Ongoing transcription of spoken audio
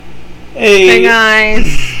Hey guys.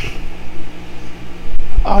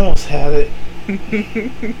 I almost had it.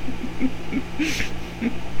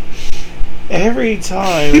 Every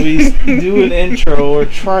time we do an intro or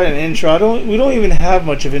try an intro, we don't even have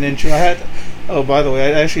much of an intro. Oh, by the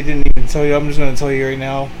way, I actually didn't even tell you. I'm just going to tell you right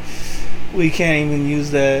now. We can't even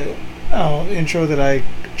use that intro that I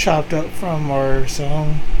chopped up from our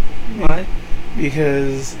song. Why?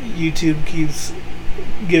 Because YouTube keeps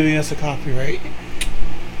giving us a copyright.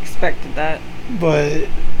 Expected that. But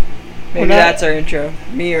maybe that's our intro.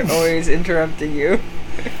 Me always interrupting you.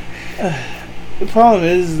 The problem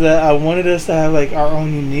is that I wanted us to have like our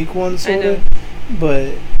own unique one, sort of,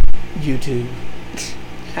 but YouTube.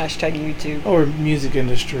 Hashtag YouTube. Or music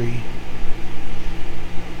industry.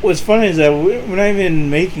 What's funny is that we're not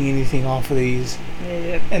even making anything off of these.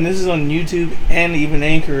 Yep. And this is on YouTube and even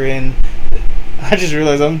Anchor, and I just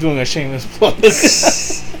realized I'm doing a shameless plug.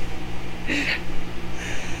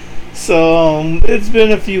 So, it's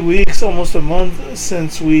been a few weeks, almost a month,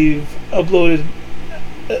 since we've uploaded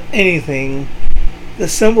anything. The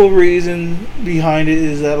simple reason behind it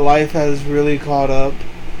is that life has really caught up.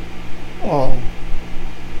 Well,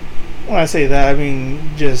 when I say that, I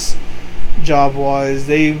mean just job-wise.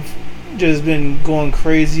 They've just been going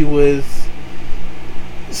crazy with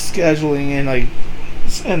scheduling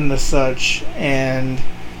and the such, and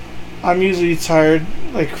I'm usually tired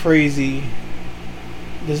like crazy.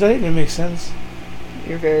 Does that even make sense?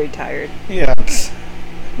 You're very tired. Yeah.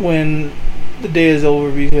 When the day is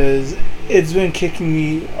over, because it's been kicking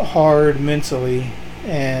me hard mentally,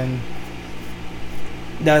 and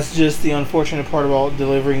that's just the unfortunate part about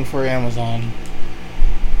delivering for Amazon.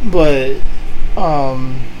 But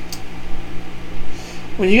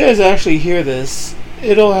when you guys actually hear this,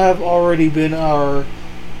 it'll have already been our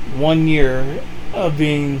 1 year of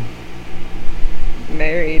being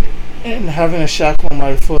married and having a shackle on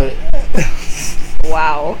my foot.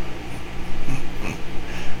 Wow.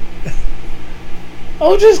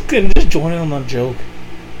 Oh, just join in on the joke.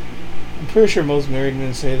 I'm pretty sure most married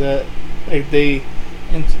men say that. Like they're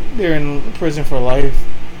in prison for life.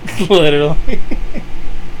 Literally.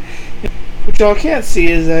 What y'all can't see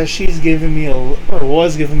is that she's giving me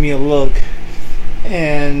was giving me a look.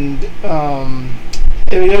 And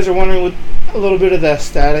if you guys are wondering what a little bit of that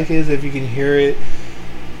static is, if you can hear it,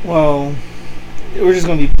 well, we're just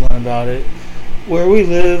going to be blunt about it. Where we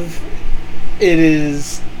live, it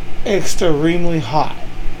is extremely hot.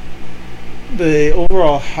 The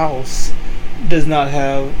overall house does not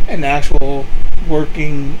have an actual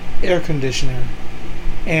working air conditioner.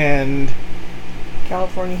 And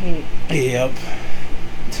California heat. Yep.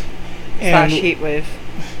 Slash heat wave.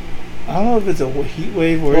 I don't know if it's a heat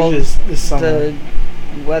wave or it's just the summer.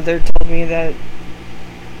 The weather told me that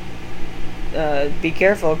be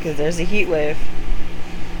careful because there's a heat wave.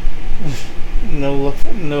 No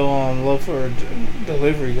love for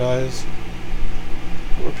delivery guys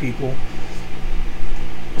or people.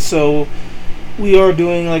 So we are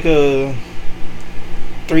doing like a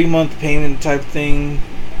 3-month payment type thing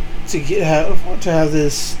to have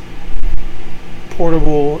this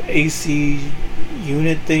portable AC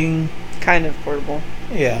unit thing. Kind of portable.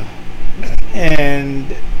 Yeah.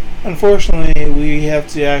 And unfortunately, we have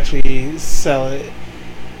to actually sell it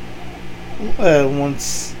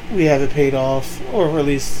once we have it paid off, or at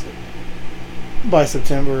least by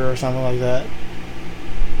September or something like that.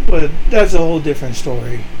 But that's a whole different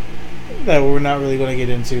story that we're not really going to get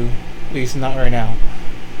into, at least not right now.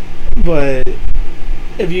 But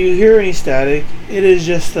if you hear any static, it is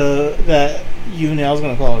just that unit. I was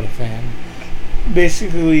going to call it a fan.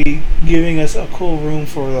 Basically giving us a cool room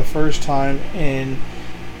for the first time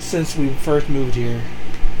since we first moved here.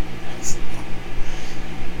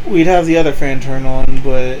 We'd have the other fan turned on,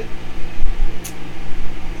 but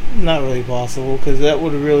not really possible because that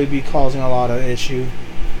would really be causing a lot of issue.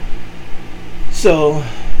 So,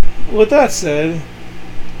 with that said,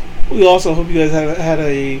 we also hope you guys have had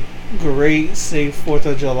a great, safe 4th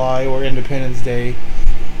of July or Independence Day,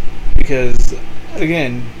 because,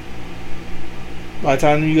 again, by the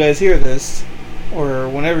time you guys hear this, or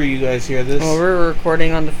whenever you guys hear this... Well, we're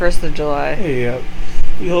recording on the 1st of July. Yeah.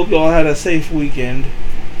 We hope you all had a safe weekend.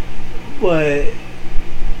 But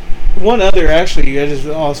I just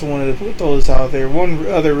also wanted to throw this out there. One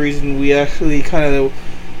other reason we actually kind of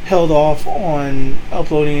held off on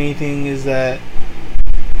uploading anything is that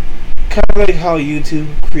kind of like how YouTube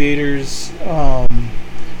creators,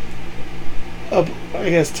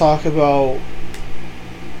 talk about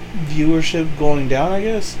viewership going down, I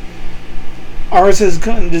guess. Ours has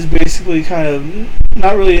just basically kind of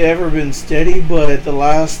not really ever been steady, but the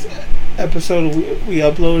last episode we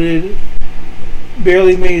uploaded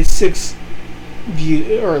barely made 6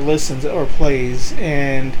 view or listens or plays,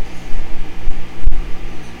 and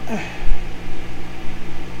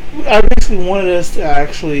I basically wanted us to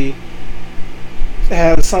actually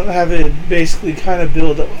have it basically kind of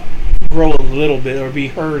grow a little bit or be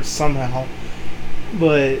heard somehow,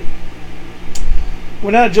 but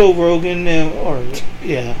we're not Joe Rogan,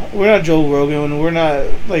 we're not Joe Rogan, and we're not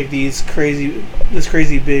like this crazy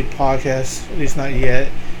big podcast, at least not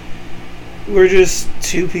yet. We're just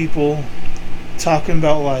 2 people talking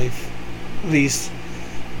about life. At least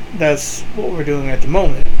that's what we're doing at the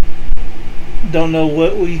moment. Don't know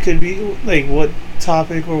what we could be, like what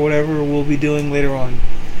topic or whatever we'll be doing later on.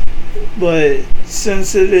 But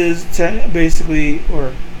since it is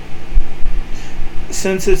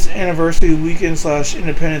since it's anniversary weekend /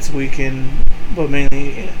 Independence weekend, but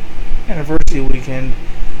mainly anniversary weekend,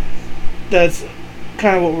 that's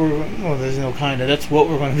kind of what there's no kind of, that's what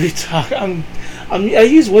we're going to be talking. I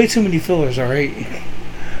use way too many fillers, alright?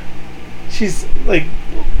 She's like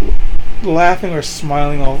laughing or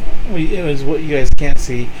smiling it was what you guys can't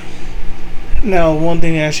see. Now, one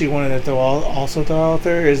thing I actually wanted to throw out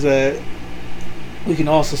there is that we can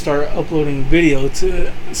also start uploading video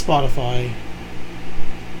to Spotify.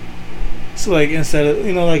 So, like, instead of,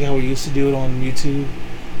 like how we used to do it on YouTube,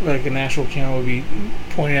 where like an actual camera would be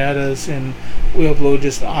pointing at us and we upload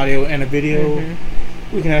just audio and a video,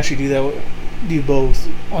 we can actually do both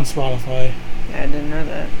on Spotify. Yeah, I didn't know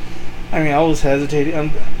that. I mean, I was hesitating.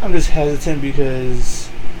 I'm just hesitant because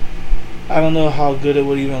I don't know how good it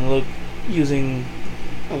would even look using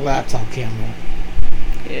a laptop camera.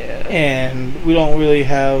 Yeah. And we don't really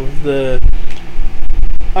have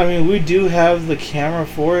we do have the camera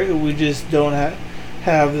for it. We just don't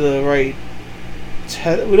have the right.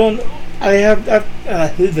 We don't.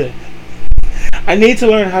 I need to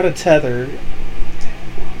learn how to tether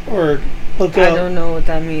or hook up. I don't know what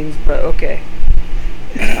that means, but okay.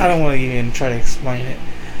 I don't want to even try to explain it.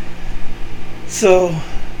 So,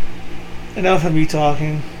 enough of me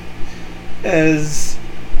talking. As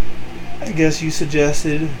I guess you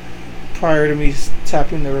suggested prior to me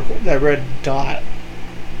tapping that red dot,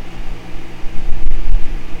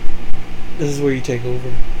 this is where you take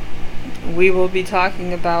over. We will be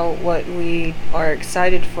talking about what we are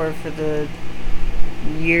excited for the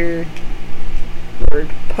year or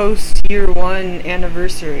post year 1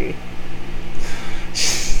 anniversary.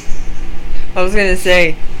 I was gonna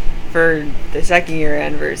say for the 2nd year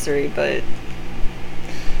anniversary, but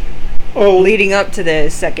leading up to the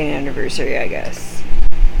 2nd anniversary, I guess,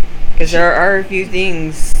 because there are a few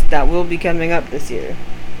things that will be coming up this year.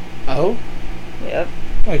 Oh? Yep.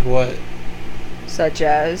 Like what? Such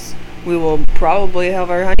as we will probably have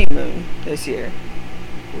our honeymoon this year.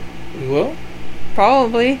 We will?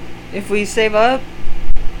 Probably, if we save up.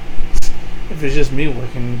 If it's just me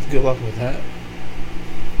working, good luck with that.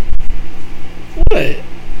 What?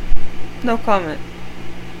 No comment.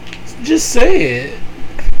 Just say it.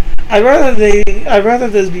 I'd rather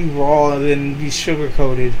this be raw than be sugar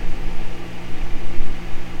coated.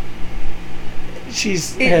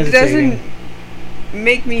 She's hesitating. It doesn't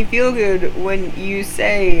make me feel good when you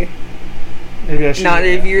say maybe I should. Not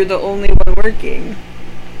if you're the only one working.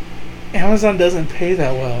 Amazon doesn't pay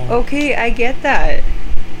that well. Okay, I get that.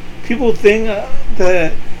 People think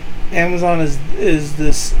that Amazon is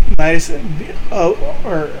this nice,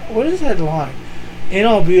 or what is that line? End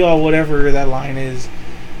all be all, whatever that line is,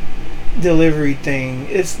 delivery thing.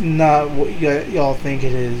 It's not what y'all think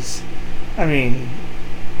it is. I mean,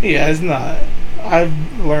 yeah, it's not. I've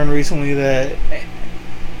learned recently that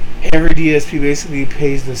every DSP basically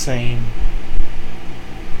pays the same.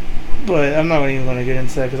 But I'm not even going to get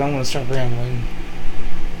into that because I'm going to start rambling.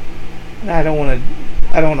 And I don't want to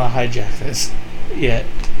hijack this yet.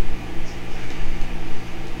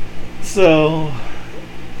 So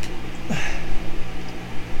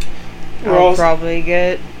I'll probably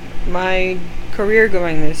get my career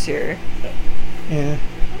going this year. Yeah.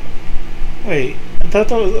 Wait, I thought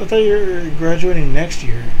you were graduating next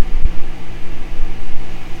year.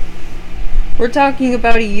 We're talking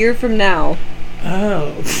about a year from now.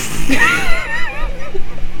 Oh.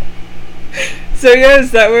 So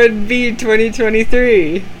yes, that would be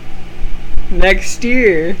 2023. Next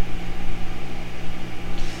year.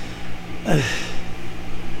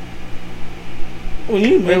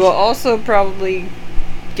 We will also probably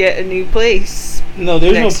get a new place. No,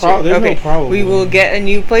 there's no problem. We will get a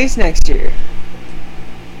new place next year.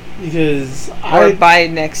 Because by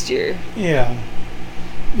next year. Yeah.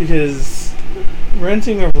 Because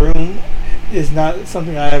renting a room is not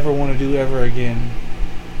something I ever want to do ever again.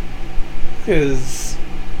 Because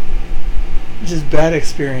just bad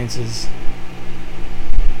experiences.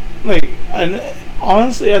 like, and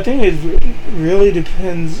honestly, I think it really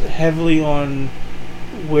depends heavily on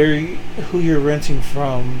who you're renting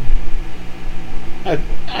from.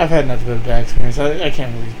 I've had nothing but a bad experience. I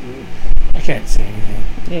can't say anything.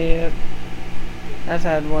 Yeah, I've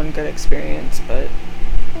had one good experience, but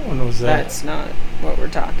When was that? that's not what we're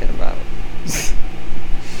talking about.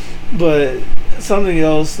 But something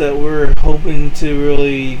else that we're hoping to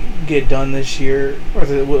really get done this year, or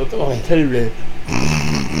I'm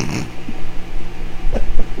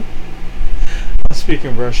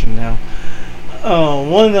speaking Russian now.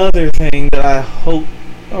 One other thing that I hope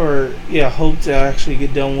to actually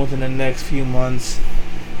get done within the next few months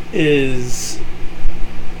is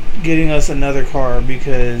getting us another car,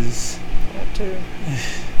 because That too.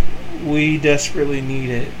 we desperately need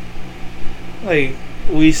it. Like,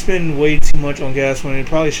 we spend way too much on gas when it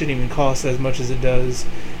probably shouldn't even cost as much as it does,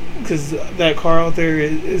 because that car out there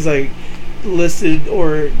is like listed,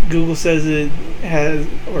 or Google says it has,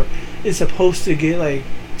 or it's supposed to get like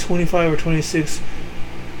 25 or 26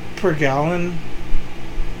 per gallon.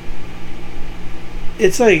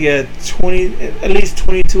 It's like at least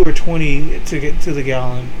 22 or 20 to get to the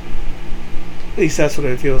gallon. At least that's what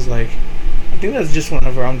it feels like. I think that's just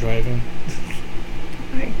whenever I'm driving.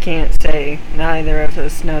 I can't say. Neither of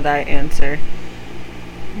us know that answer.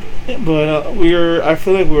 But I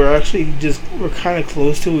feel like we're kind of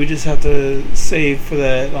close to it. We just have to save for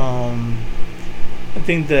that, I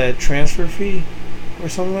think that transfer fee or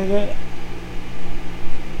something like that.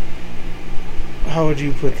 How would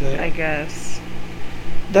you put that? I guess.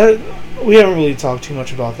 That we haven't really talked too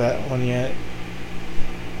much about that one yet.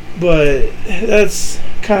 But that's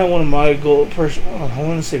kind of one of my goals. I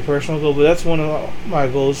want to say personal goal, but that's one of my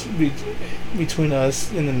goals between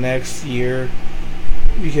us in the next year.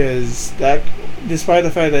 Because that, despite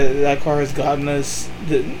the fact that that car has gotten this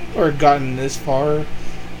far,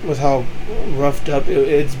 with how roughed up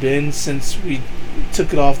it's been since we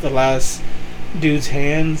took it off the last dude's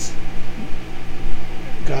hands,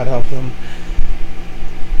 God help him.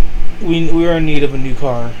 We are in need of a new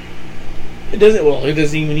car. It doesn't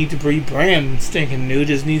even need to be brand stinking new. It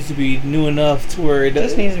just needs to be new enough to where it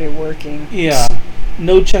just needs to be working. Yeah,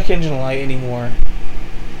 no check engine light anymore.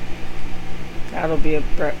 That'll be a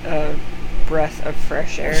breath of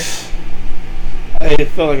fresh air. It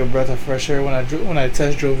felt like a breath of fresh air when I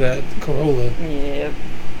test drove that Corolla. Yep.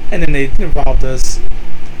 And then they robbed us.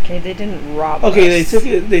 Okay, they didn't rob us. Okay, they took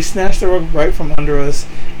it. They snatched the rug right from under us.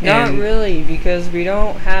 Not really, because we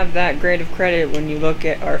don't have that great of credit when you look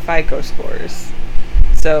at our FICO scores.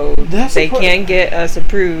 So they can get us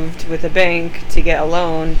approved with a bank to get a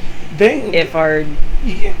loan if our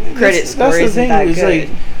credit score isn't that good.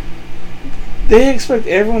 Like, they expect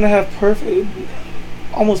everyone to have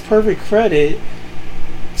almost perfect credit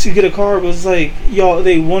to get a car, but it's like, y'all,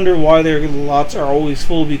 they wonder why their lots are always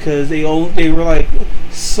full, because they rely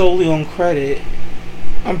solely on credit.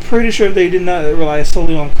 I'm pretty sure they did not rely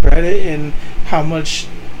solely on credit and how much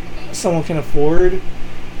someone can afford.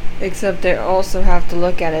 Except they also have to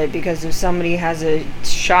look at it, because if somebody has a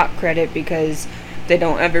shop credit because they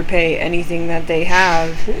don't ever pay anything that they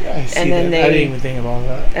have, I didn't even think about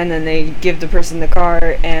that. And then they give the person the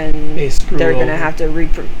car, and they're gonna have to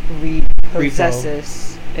repossess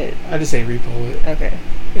it. I just say repo it. Okay.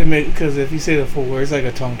 Because if you say the full word, it's like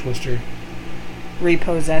a tongue twister.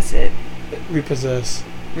 Repossess it. Repossess.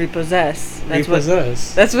 Repossess.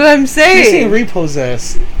 Repossess. That's what I'm saying. You're saying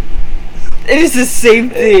repossess. It is the same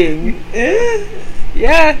thing.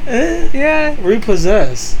 Yeah. Yeah.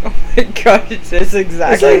 Repossess. Oh my gosh, that's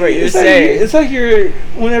exactly what you're saying. It's like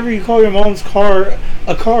whenever you call your mom's car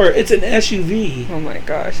a car, it's an SUV. Oh my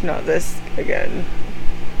gosh, not this again.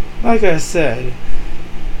 Like I said,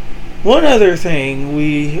 one other thing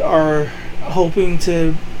we are hoping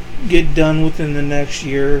to get done within the next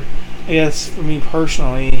year, I guess for me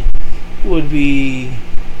personally, would be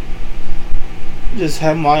just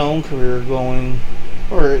have my own career going,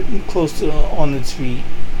 or close to on its feet.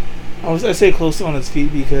 I say close to on its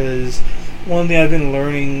feet because one thing I've been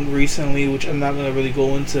learning recently, which I'm not going to really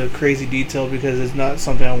go into crazy detail because it's not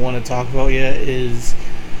something I want to talk about yet, is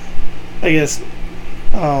I guess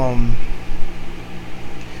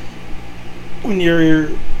when you're,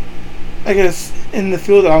 I guess, in the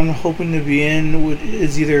field that I'm hoping to be in,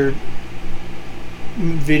 is either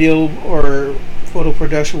video or photo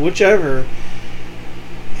production, whichever.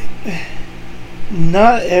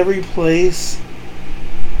 Not every place,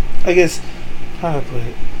 I guess, how do I put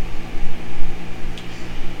it?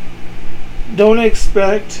 Don't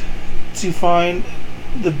expect to find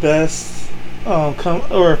the best, or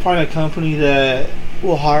find a company that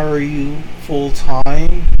will hire you full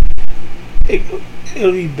time.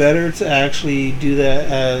 it'll be better to actually do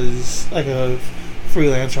that as like a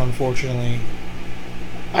freelancer. Unfortunately,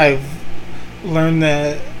 I've learned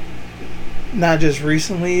that not just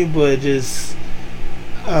recently, but just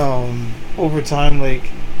over time. Like,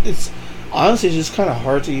 it's honestly just kind of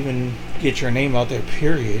hard to even get your name out there.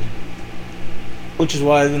 Period. Which is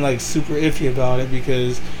why I've been like super iffy about it,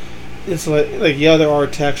 because it's like yeah, there are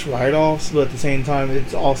tax write-offs, but at the same time,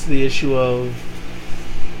 it's also the issue of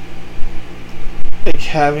like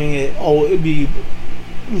having it be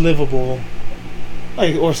livable,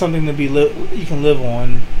 like, or something to be you can live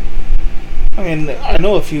on. I mean, I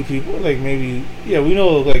know a few people, like maybe we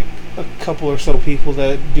know like a couple or so people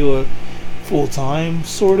that do it full time,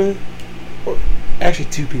 sorta, or actually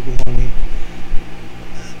 2 people only.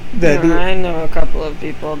 I know a couple of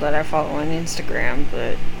people that I follow on Instagram,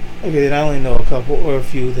 but okay, then I only know a couple or a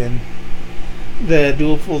few then that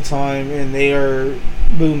do it full time, and they are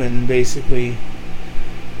booming basically.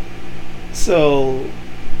 So,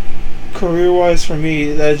 career-wise for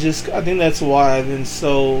me, I think that's why I've been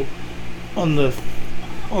so on the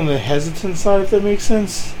hesitant side, if that makes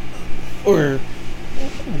sense, or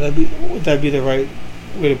would that be the right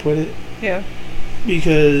way to put it? Yeah.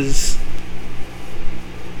 Because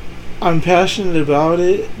I'm passionate about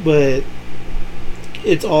it, but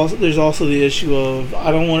there's also the issue of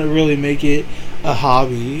I don't want to really make it a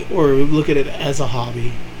hobby or look at it as a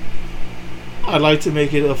hobby. I'd like to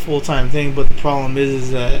make it a full-time thing, but the problem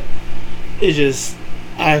is that it's just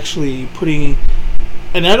actually putting,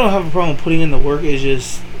 and I don't have a problem putting in the work, it's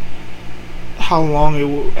just how long it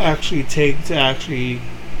will actually take to actually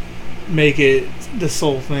make it the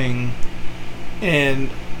sole thing. And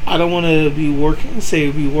I don't want to be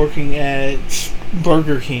working at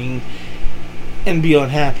Burger King and be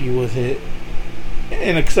unhappy with it.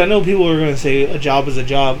 And because I know people are going to say a job is a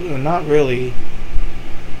job, not really.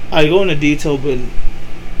 I go into detail, but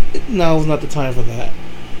now is not the time for that.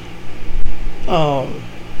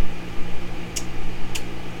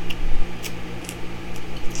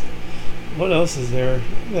 What else is there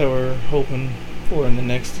that we're hoping for in the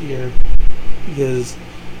next year? Because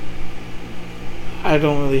I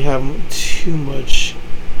don't really have too much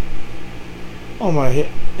on my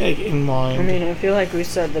head, like, in mind. I mean, I feel like we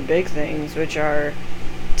said the big things, which are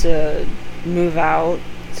to move out,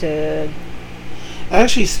 to...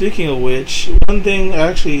 Actually, speaking of which, one thing,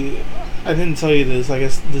 I didn't tell you this. I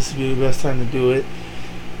guess this would be the best time to do it.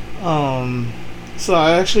 So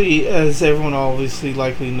I actually, as everyone obviously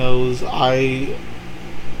likely knows, I,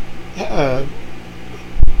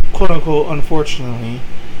 quote unquote, unfortunately,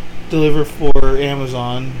 deliver for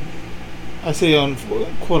Amazon. I say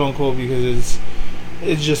quote unquote because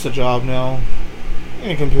it's just a job now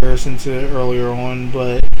in comparison to earlier on.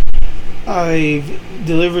 But I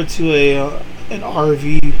delivered to an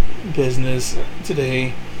RV business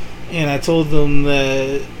today, and I told them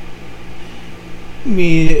that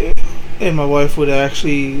me and my wife would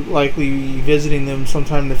actually likely be visiting them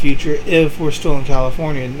sometime in the future if we're still in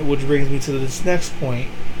California, which brings me to this next point.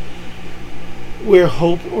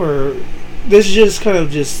 This is just kind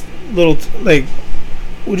of just little, like,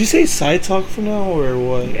 would you say side talk for now, or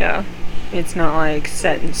what? Yeah, it's not like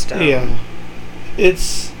set in stone. Yeah,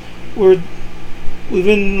 we've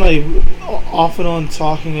been like off and on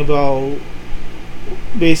talking about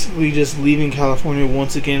basically just leaving California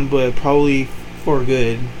once again, but probably for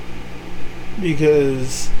good,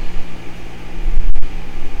 because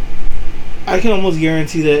I can almost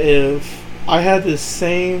guarantee that if I had the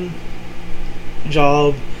same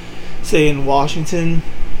job, say in Washington,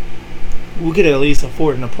 we could at least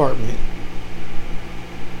afford an apartment,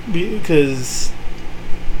 because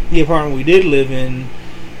the apartment we did live in,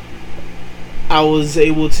 I was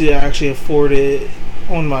able to actually afford it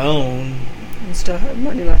on my own and still have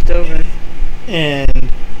money left over. And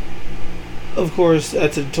of course,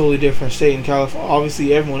 that's a totally different state in California.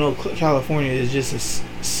 Obviously, everyone knows California is just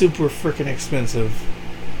super freaking expensive.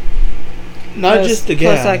 Not just the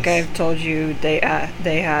gas. Plus, like I've told you, they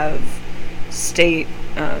have state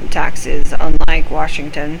taxes, unlike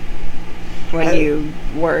Washington, when you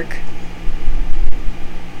work.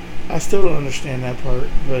 I still don't understand that part,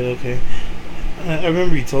 but okay. I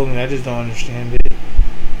remember you told me. I just don't understand it.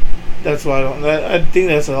 That's why I think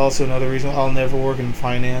that's also another reason I'll never work in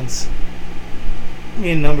finance. Me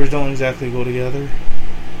and numbers don't exactly go together.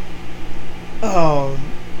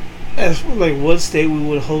 As for like what state we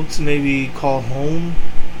would hope to maybe call home,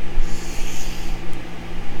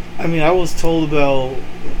 I mean, I was told about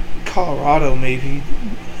Colorado maybe,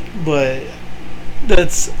 but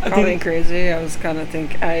that's probably crazy. I was kind of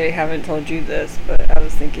I haven't told you this, but I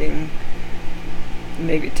was thinking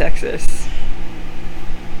maybe Texas.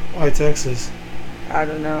 Why Texas? I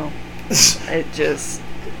don't know. It just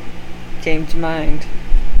came to mind.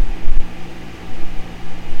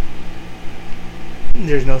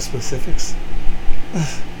 There's no specifics.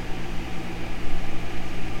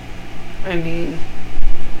 I mean,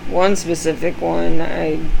 one specific one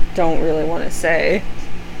I don't really want to say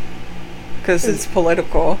because it's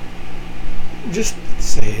political. Just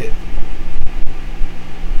say it.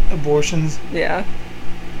 Abortions. Yeah.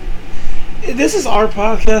 This is our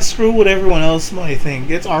podcast. Screw what everyone else might think.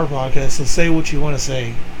 It's our podcast, so say what you want to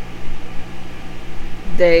say.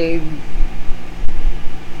 They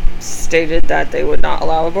stated that they would not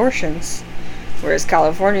allow abortions, whereas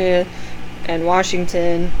California and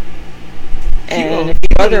Washington and a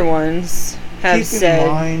few other ones have said. Keep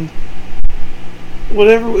in mind,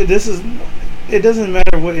 whatever this is, it doesn't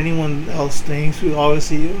matter what anyone else thinks. We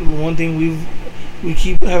obviously, one thing we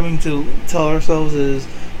keep having to tell ourselves is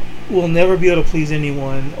we'll never be able to please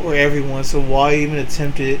anyone or everyone, so why even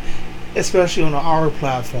attempt it, especially on our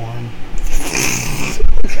platform.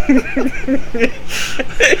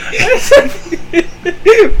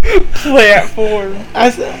 Platform.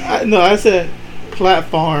 I said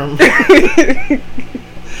platform.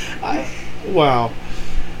 Wow.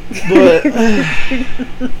 But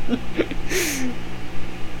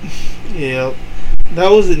yeah, that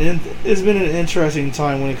was it's been an interesting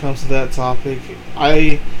time when it comes to that topic.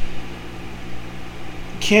 I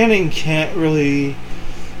can and can't really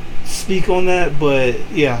speak on that, but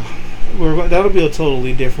yeah, that'll be a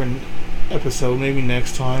totally different episode, maybe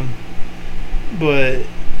next time. But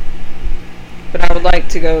I would like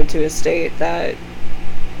to go to a state that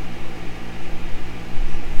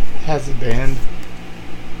has a band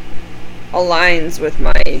aligns with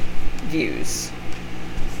my views.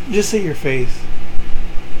 Just say your faith.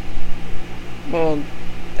 Well,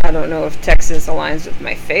 I don't know if Texas aligns with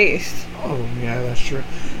my faith. Oh, yeah, that's true.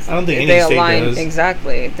 I don't think any state does.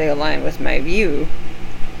 Exactly. They align with my view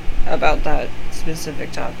about that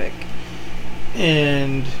specific topic.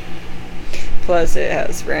 And plus it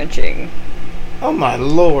has ranching. Oh my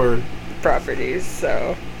lord. Properties,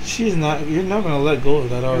 so you're not going to let go of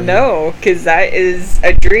that, are you? No, because that is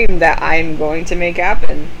a dream that I'm going to make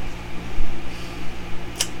happen.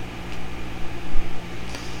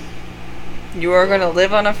 You are going to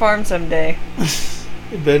live on a farm someday.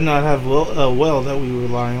 You better not have a well that we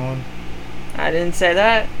rely on. I didn't say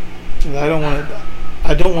that. I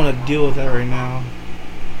don't want to deal with that right now.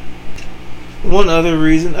 One other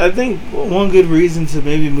reason, I think one good reason to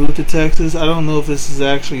maybe move to Texas, I don't know if this is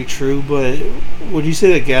actually true, but would you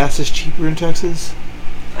say that gas is cheaper in Texas?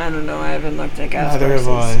 I don't know. I haven't looked at gas prices.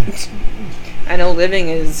 Neither have I. I know living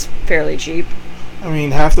is fairly cheap. I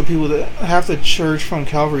mean, half the church from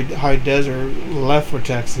Calvary High Desert left for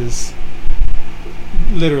Texas.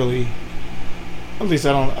 Literally. At least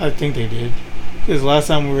I think they did. Because last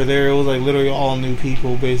time we were there, it was like literally all new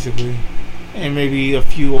people, basically. And maybe a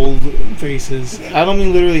few old faces. I don't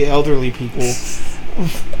mean literally elderly people.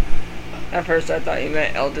 At first I thought you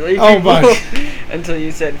meant elderly people. Oh my. Until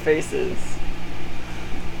you said faces.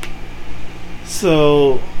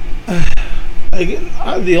 So,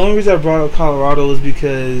 the only reason I brought up Colorado is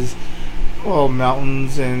because, well,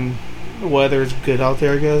 mountains and the weather is good out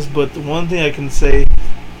there, I guess. But the one thing I can say...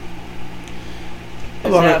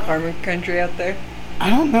 Is that farming country out there? I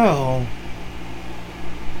don't know.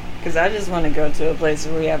 Because I just want to go to a place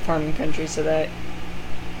where we have farming country so that...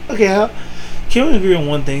 Okay, can we agree on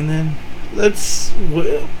one thing then? Let's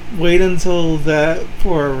wait until that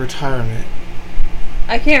for a retirement.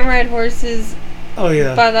 I can't ride horses. Oh,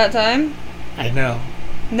 yeah. By that time? I know.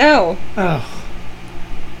 No. Oh.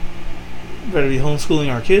 Better be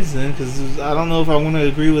homeschooling our kids then, because I don't know if I want to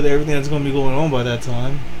agree with everything that's going to be going on by that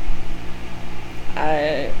time.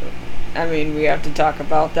 I mean, we have to talk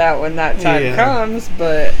about that when that time comes,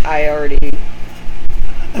 but I already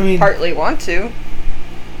partly want to.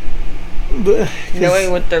 But,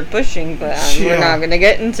 knowing what they're pushing, but we're not going to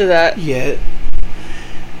get into that yet.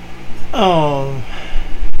 Crap,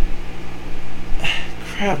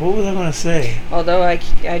 what was I going to say? Although I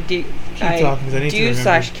do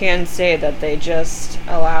can say that they just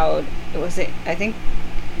allowed, I think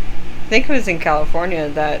it was in California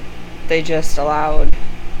that they just allowed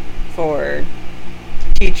for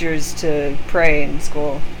teachers to pray in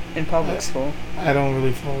school, in public school. I don't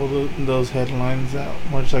really follow those headlines that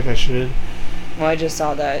much like I should. Well, I just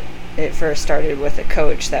saw that it first started with a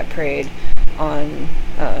coach that prayed on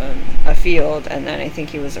a field, and then I think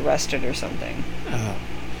he was arrested or something.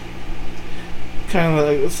 Kind of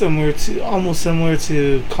like almost similar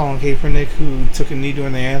to Colin Kaepernick, who took a knee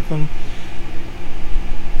during the anthem.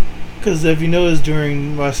 Because if you notice,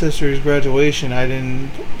 during my sister's graduation, I didn't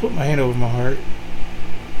put my hand over my heart.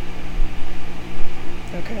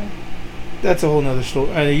 Okay. That's a whole nother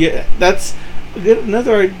story. Yeah, that's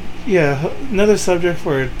another subject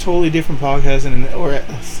for a totally different podcast or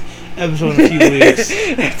episode in a few weeks.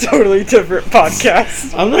 Totally different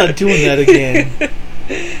podcast. I'm not doing that again.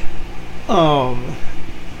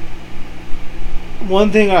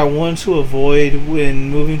 One thing I want to avoid when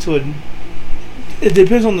moving to it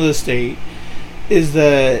depends on the state, is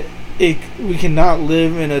that we cannot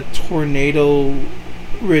live in a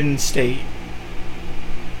tornado-ridden state.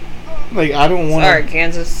 Like, I don't want to... Sorry,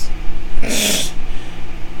 Kansas.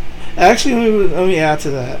 Actually, let me add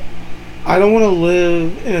to that. I don't want to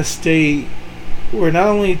live in a state where not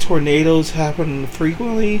only tornadoes happen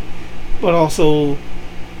frequently, but also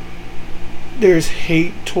there's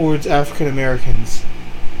hate towards African Americans.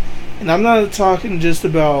 And I'm not talking just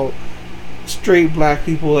about straight black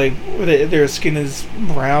people, like, where their skin is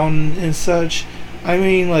brown and such. I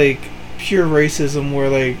mean, like, pure racism where,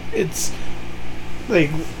 like, it's like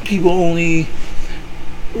people only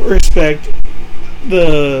respect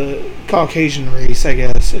the Caucasian race, I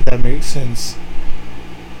guess, if that makes sense.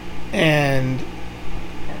 And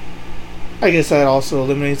I guess that also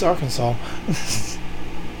eliminates Arkansas.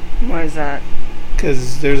 Why is that?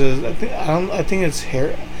 Because there's I think it's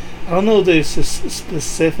I don't know if there's a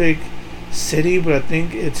specific city, but I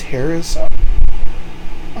think it's Harris,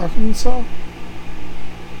 Arkansas.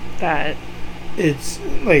 That it's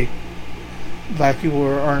like black people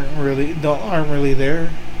aren't really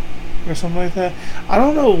there, or something like that. I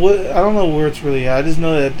don't know where it's really at. I just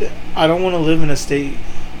know that I don't want to live in a state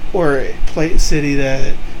or a city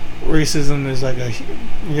that racism is like a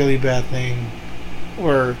really bad thing,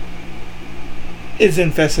 or is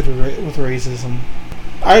infested with racism.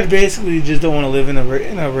 I basically just don't want to live in a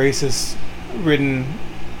racist-ridden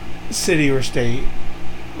city or state.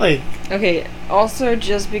 Like, okay, also,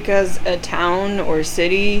 just because a town or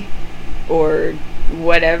city or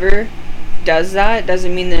whatever does that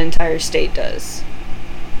doesn't mean the entire state does.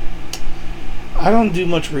 I don't do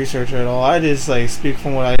much research at all. I just like speak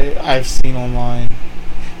from what I've seen online.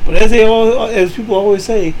 But as people always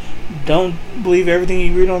say, don't believe everything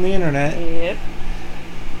you read on the internet. Yep.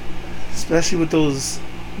 Especially with those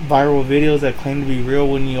viral videos that claim to be real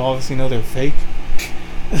when you obviously know they're fake.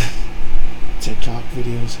 TikTok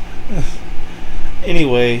videos.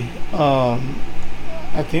 Anyway,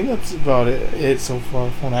 I think that's about it so far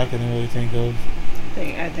from what I can really think of.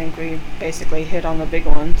 I think we basically hit on the big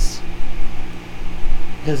ones.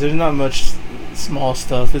 Because there's not much small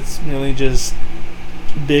stuff. It's really just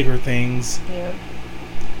bigger things. Yeah.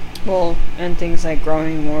 Well, and things like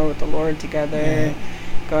growing more with the Lord together,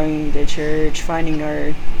 going to church, finding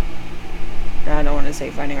our... I don't want to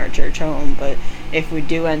say finding our church home, but if we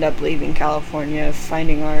do end up leaving California,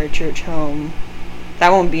 finding our church home.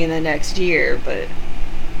 That won't be in the next year, but...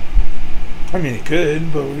 I mean, it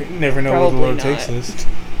could, but we never know where the Lord takes us.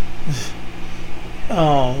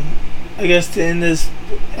 I guess to end this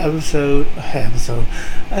episode... I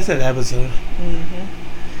said episode.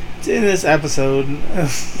 Mm-hmm. To end this episode...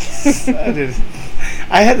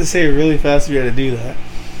 I had to say it really fast if you had to do that.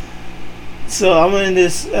 So I'm going to end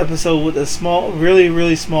this episode with a small, really,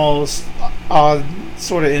 really small, odd,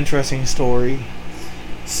 sort of interesting story.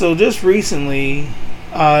 So just recently,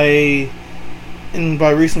 and by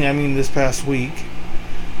recently I mean this past week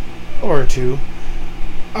or two,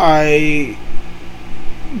 I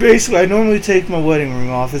normally take my wedding ring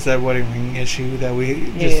off. It's that wedding ring issue that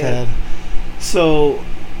we just had. So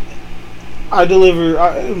I deliver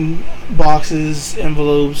boxes,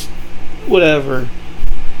 envelopes, whatever.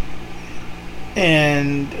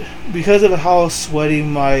 And because of how sweaty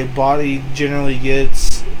my body generally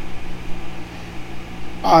gets,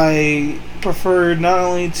 I prefer not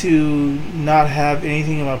only to not have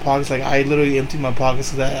anything in my pockets, like I literally empty my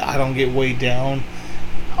pockets so that I don't get weighed down.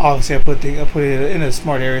 Obviously, I put it in a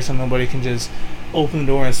smart area so nobody can just open the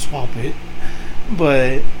door and swap it.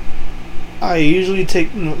 But I usually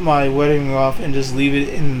take my wedding ring off and just leave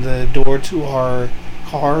it in the door to our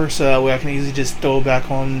car so that way I can easily just throw it back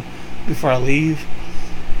on before I leave.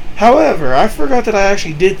 However, I forgot that I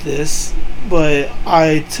actually did this, but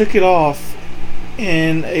I took it off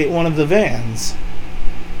in one of the vans,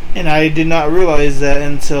 and I did not realize that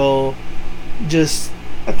until just,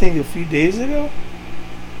 I think, a few days ago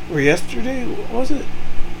or yesterday. What was it?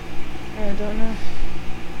 I don't know.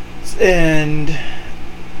 And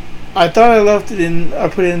I thought I left it in. I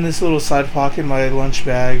put it in this little side pocket in my lunch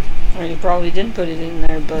bag. Well, you probably did put it in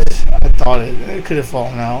there, but I thought it could have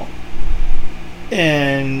fallen out.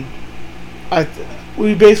 And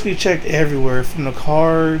we basically checked everywhere from the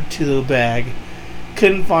car to the bag.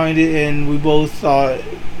 Couldn't find it, and we both thought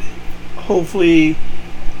hopefully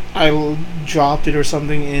I dropped it or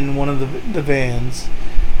something in one of the vans.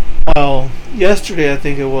 Well, yesterday I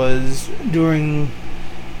think it was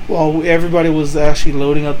while everybody was actually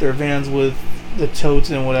loading up their vans with the totes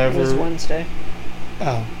and whatever. It was Wednesday.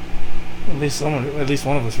 Oh, at least one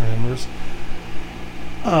of us remembers.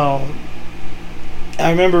 I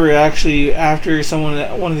remember actually after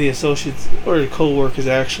one of the associates or co-workers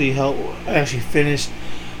actually helped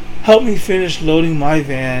me finish loading my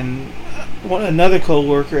van. Another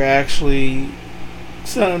co-worker actually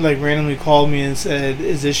randomly called me and said,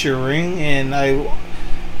 "Is this your ring?" And I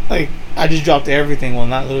just dropped everything. Well,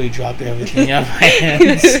 not literally dropped everything out of my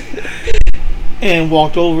hands, and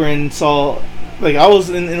walked over and saw. I was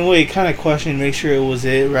in a way kind of questioning, make sure it was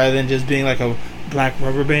it, rather than just being like a black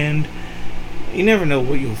rubber band. You never know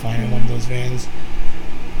what you'll find in one of those vans.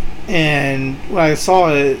 And when I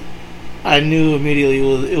saw it, I knew immediately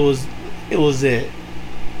it was it.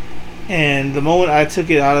 And the moment I took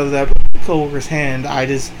it out of that coworker's hand, I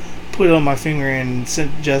just put it on my finger and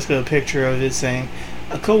sent Jessica a picture of it saying,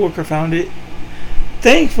 a coworker found it.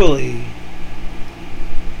 Thankfully,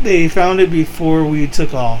 they found it before we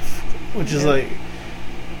took off, which is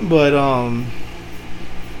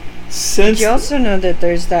since... Did you also know that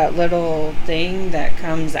there's that little thing that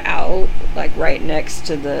comes out, right next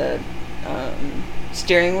to the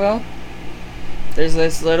steering wheel? There's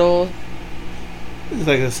this little... It's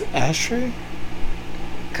like this ashtray?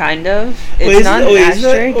 Kind of. It's not an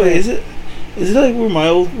ashtray, but... Is it like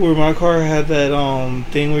where my car had that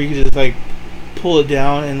thing where you could just pull it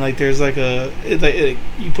down and there's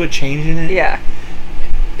you put change in it? Yeah.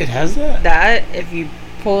 It has that? That, if you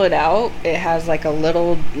pull it out, it has a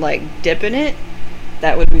little dip in it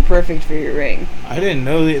that would be perfect for your ring. I didn't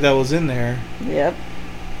know that was in there. Yep.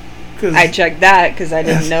 I checked that because I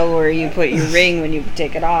didn't know where you put your ring when you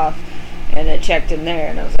take it off, and it checked in there,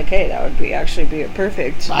 and I was like, hey, that would actually be a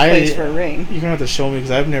perfect place for a ring. You're gonna have to show me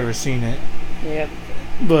because I've never seen it. Yep.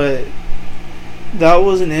 But that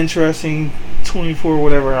was an interesting 24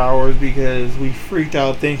 whatever hours because we freaked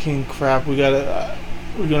out thinking, crap, we're gonna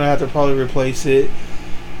have to probably replace it.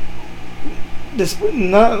 Just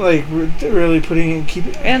not really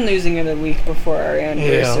and losing it a week before our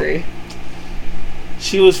anniversary. Yeah.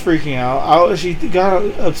 She was freaking out. She got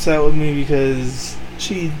upset with me because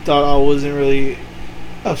she thought I wasn't really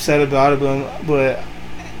upset about it, but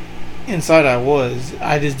inside I was.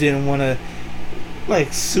 I just didn't want to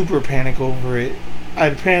super panic over it.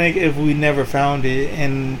 I'd panic if we never found it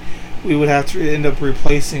and we would have to end up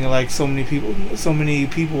replacing it so many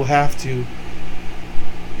people have to.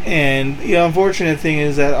 And the unfortunate thing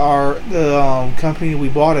is that the company we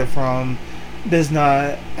bought it from does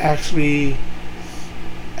not actually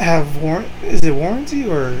have is it warranty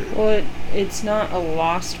or? Well, it's not a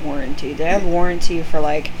lost warranty. They have warranty for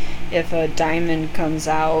if a diamond comes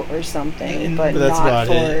out or something, but not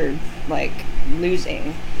for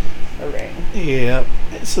losing a ring. Yeah,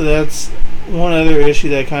 so that's one other issue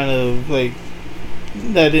that kind of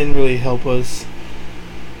that didn't really help us.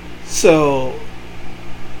 So.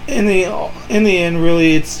 In the end,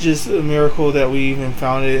 really, it's just a miracle that we even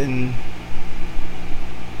found it, and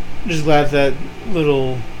just glad that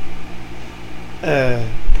little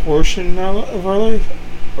portion of our life,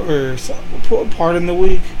 or part in the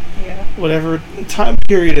week, whatever time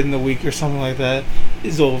period in the week or something like that,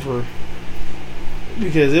 is over.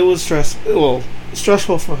 Because it was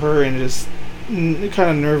stressful for her and just kind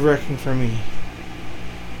of nerve-wracking for me.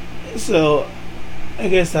 So, I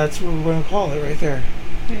guess that's what we're going to call it right there.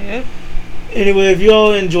 Yep. Anyway, if you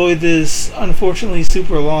all enjoyed this, unfortunately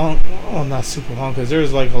super long, well, not super long, because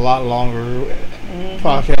there's a lot longer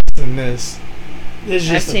podcast than this.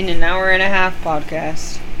 I've seen an hour and a half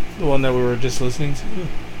podcast. The one that we were just listening to?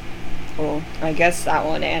 Well, I guess that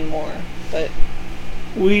one and more, but...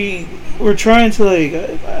 We're trying to,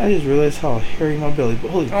 I just realized how hairy my belly,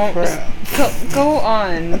 but holy crap. Go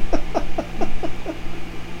on.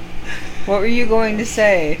 What were you going to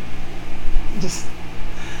say?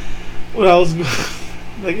 What I was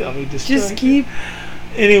got me distracted. Just keep.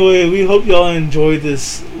 Anyway, we hope y'all enjoyed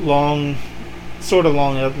this sort of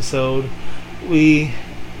long episode. We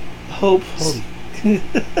hope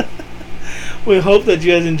we hope that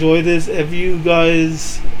you guys enjoyed this. If you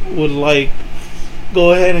guys would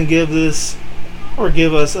go ahead and give us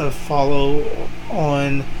a follow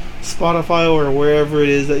on Spotify or wherever it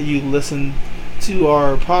is that you listen to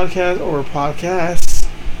our podcast or podcasts.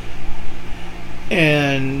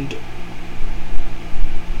 And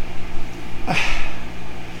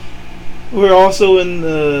we're also in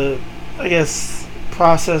the I guess,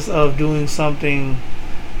 process of doing something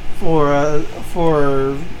for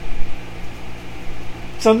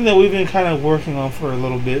something that we've been kind of working on for a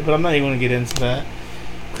little bit, but I'm not even going to get into that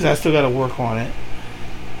because I still got to work on it.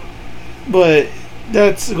 But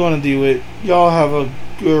that's going to do it. Y'all have a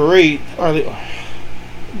great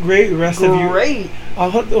rest of your... Great! I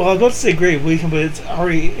was about to say great weekend, but it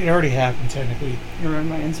already happened, technically. It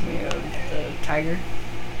reminds me of the tiger.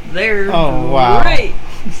 They're great!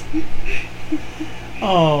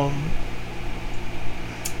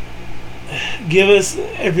 Give us,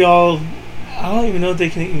 if y'all... I don't even know if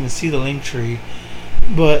they can even see the link tree.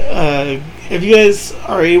 But if you guys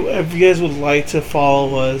would like to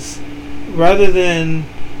follow us, rather than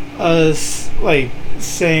us like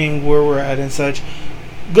saying where we're at and such,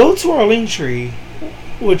 go to our link tree,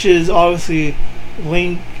 which is obviously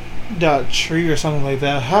link.tree or something like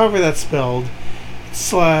that, however that's spelled,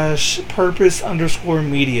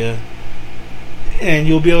 /purpose_media, and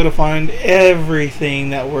you'll be able to find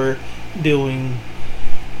everything that we're doing.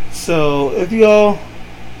 So if y'all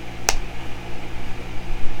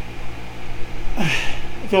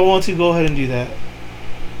want to, go ahead and do that.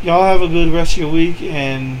 Y'all have a good rest of your week,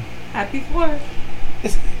 and Happy 4th.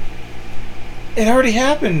 It already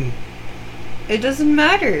happened. It doesn't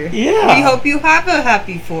matter. Yeah. We hope you have a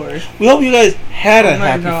happy 4th. We hope you guys had a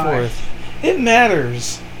happy 4th. It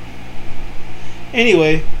matters.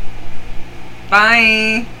 Anyway.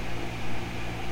 Bye.